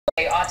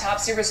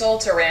autopsy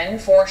results are in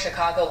for a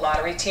Chicago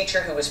lottery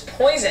teacher who was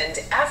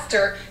poisoned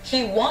after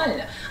he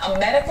won. A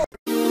medical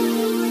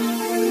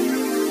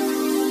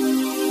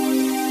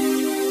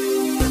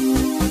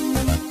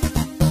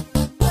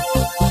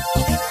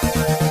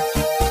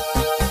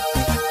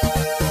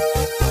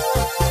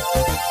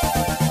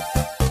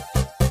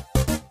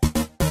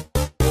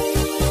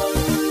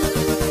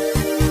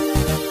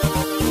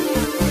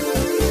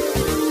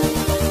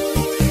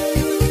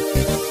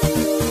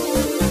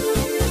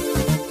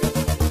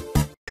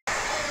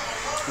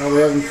Are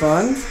we having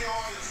fun?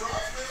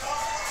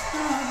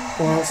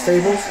 Well,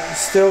 staples?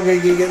 Still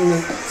getting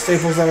the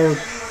staples that are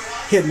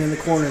hidden in the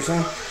corners,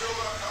 huh?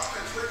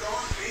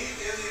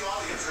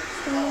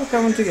 All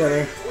coming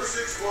together.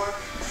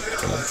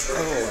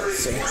 Oh, let's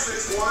see.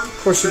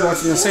 Of course, you're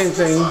watching the same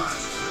thing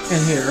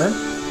in here.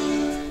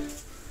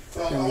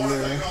 And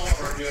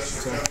here.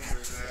 So,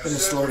 it's been a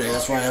slow day,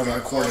 that's why I haven't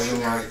recorded a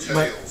lot.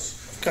 But,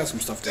 got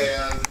some stuff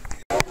done.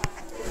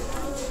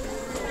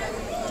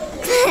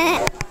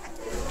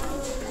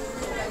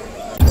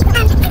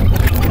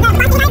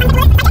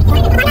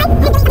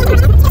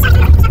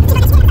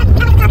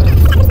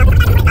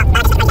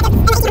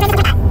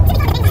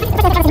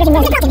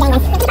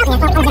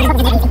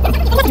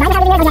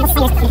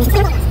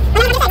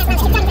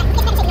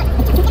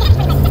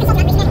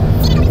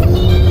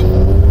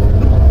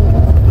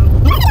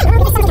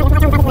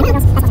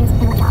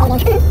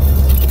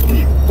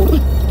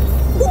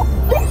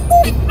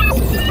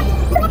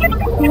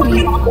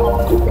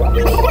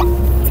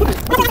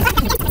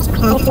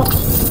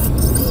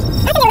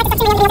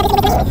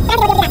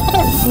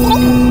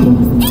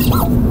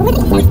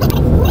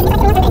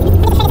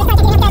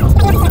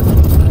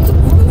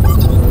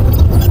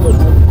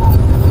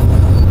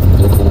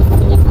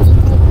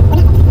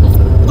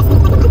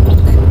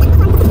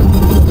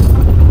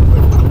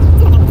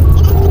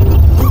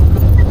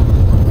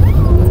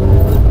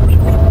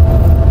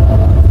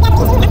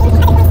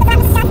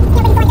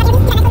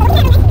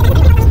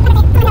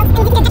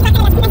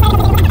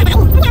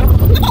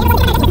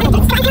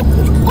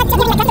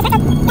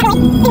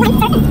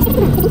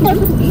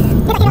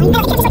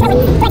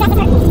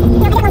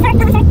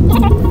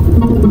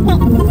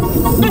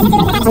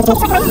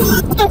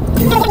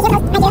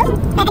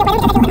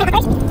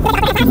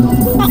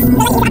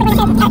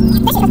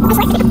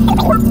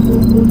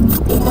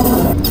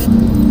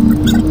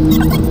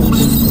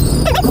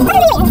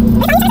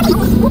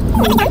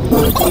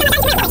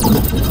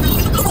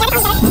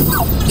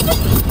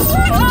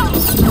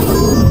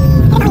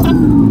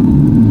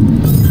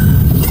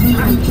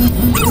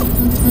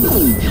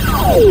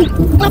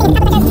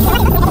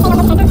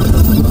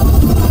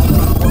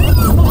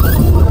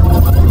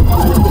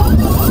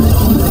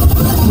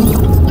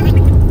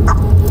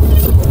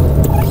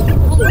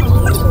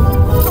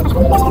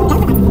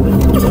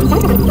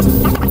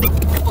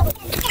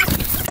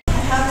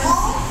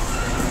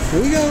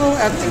 Here we go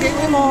at the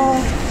Gateway Mall.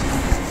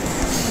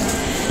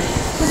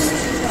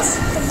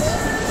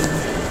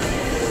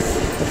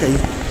 Okay,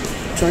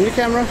 turn your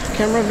camera,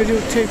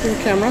 videotaping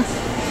camera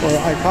or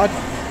iPod.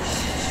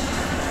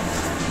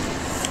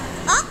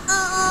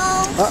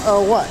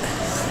 Uh-oh, what?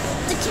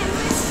 The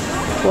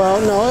camera. Well,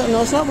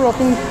 no, it's not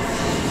broken.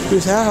 You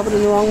just have it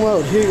in the wrong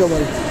mode. Here you go,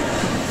 buddy.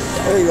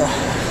 There you go.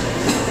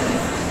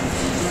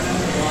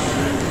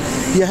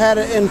 You had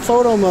it in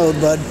photo mode,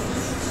 bud.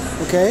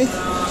 Okay?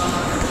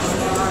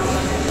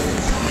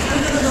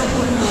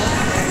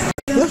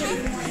 Look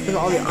at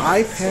all the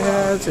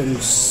iPads and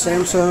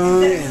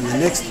Samsung and the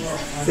next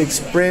big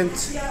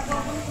Sprint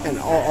and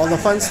all the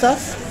fun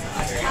stuff.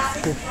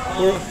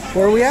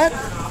 Where are we at?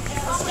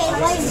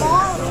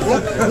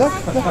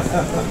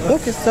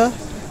 Look, it's the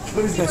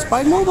Best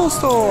Buy mobile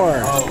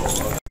store.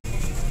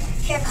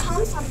 Here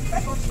comes some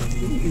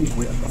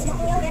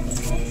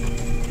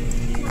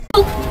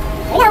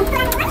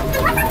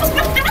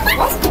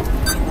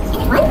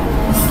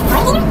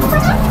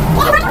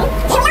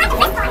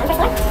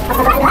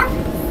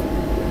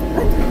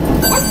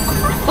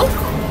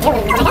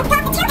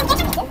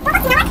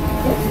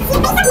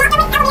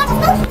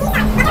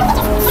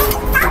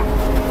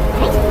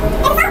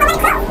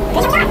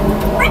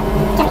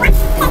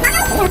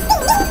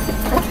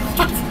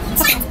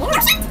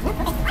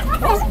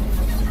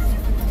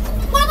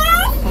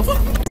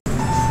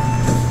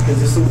Is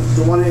this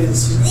the one in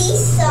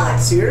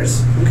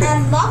Sears? Okay.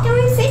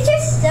 Mockery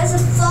features. There's a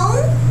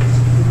phone.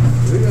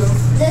 Here we go.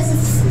 There's an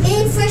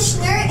air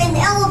freshener in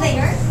the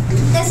elevator.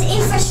 There's an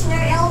air freshener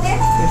elevator.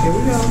 Okay, here we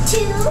go. 2.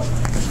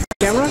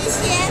 Camera?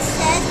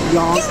 Yes,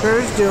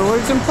 Yonkers,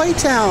 Dillard's, and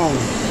Playtown.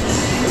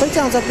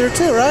 Playtown's up there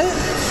too, right?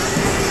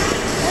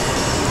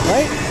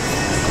 Right?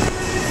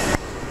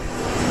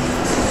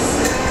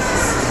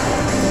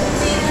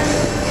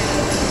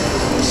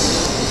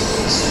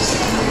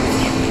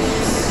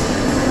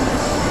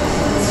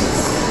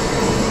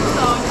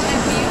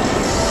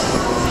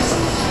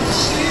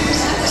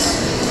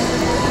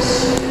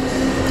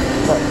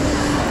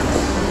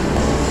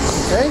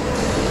 Okay.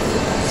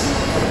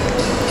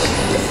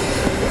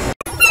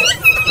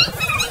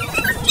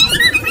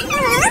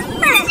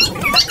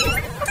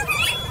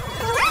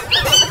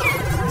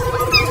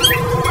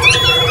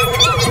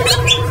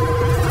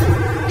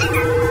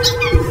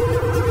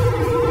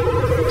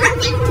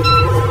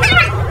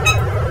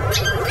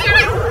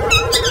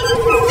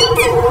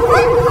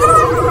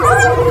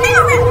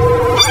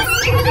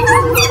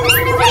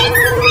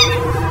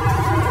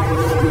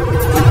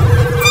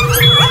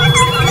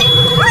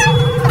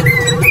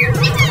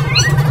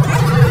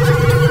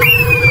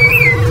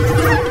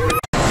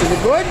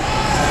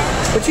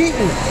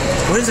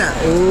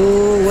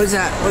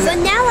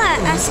 Vanilla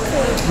ice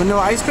cream.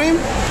 Vanilla ice cream?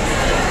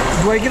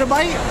 Do I get a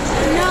bite?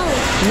 No.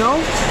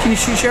 No? Can you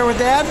share with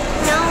Dad?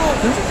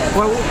 No.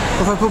 Well,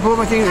 if I put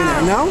my finger in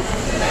there, no?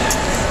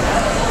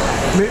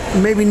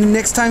 Maybe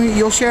next time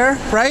you'll share,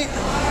 right?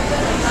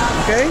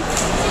 Okay?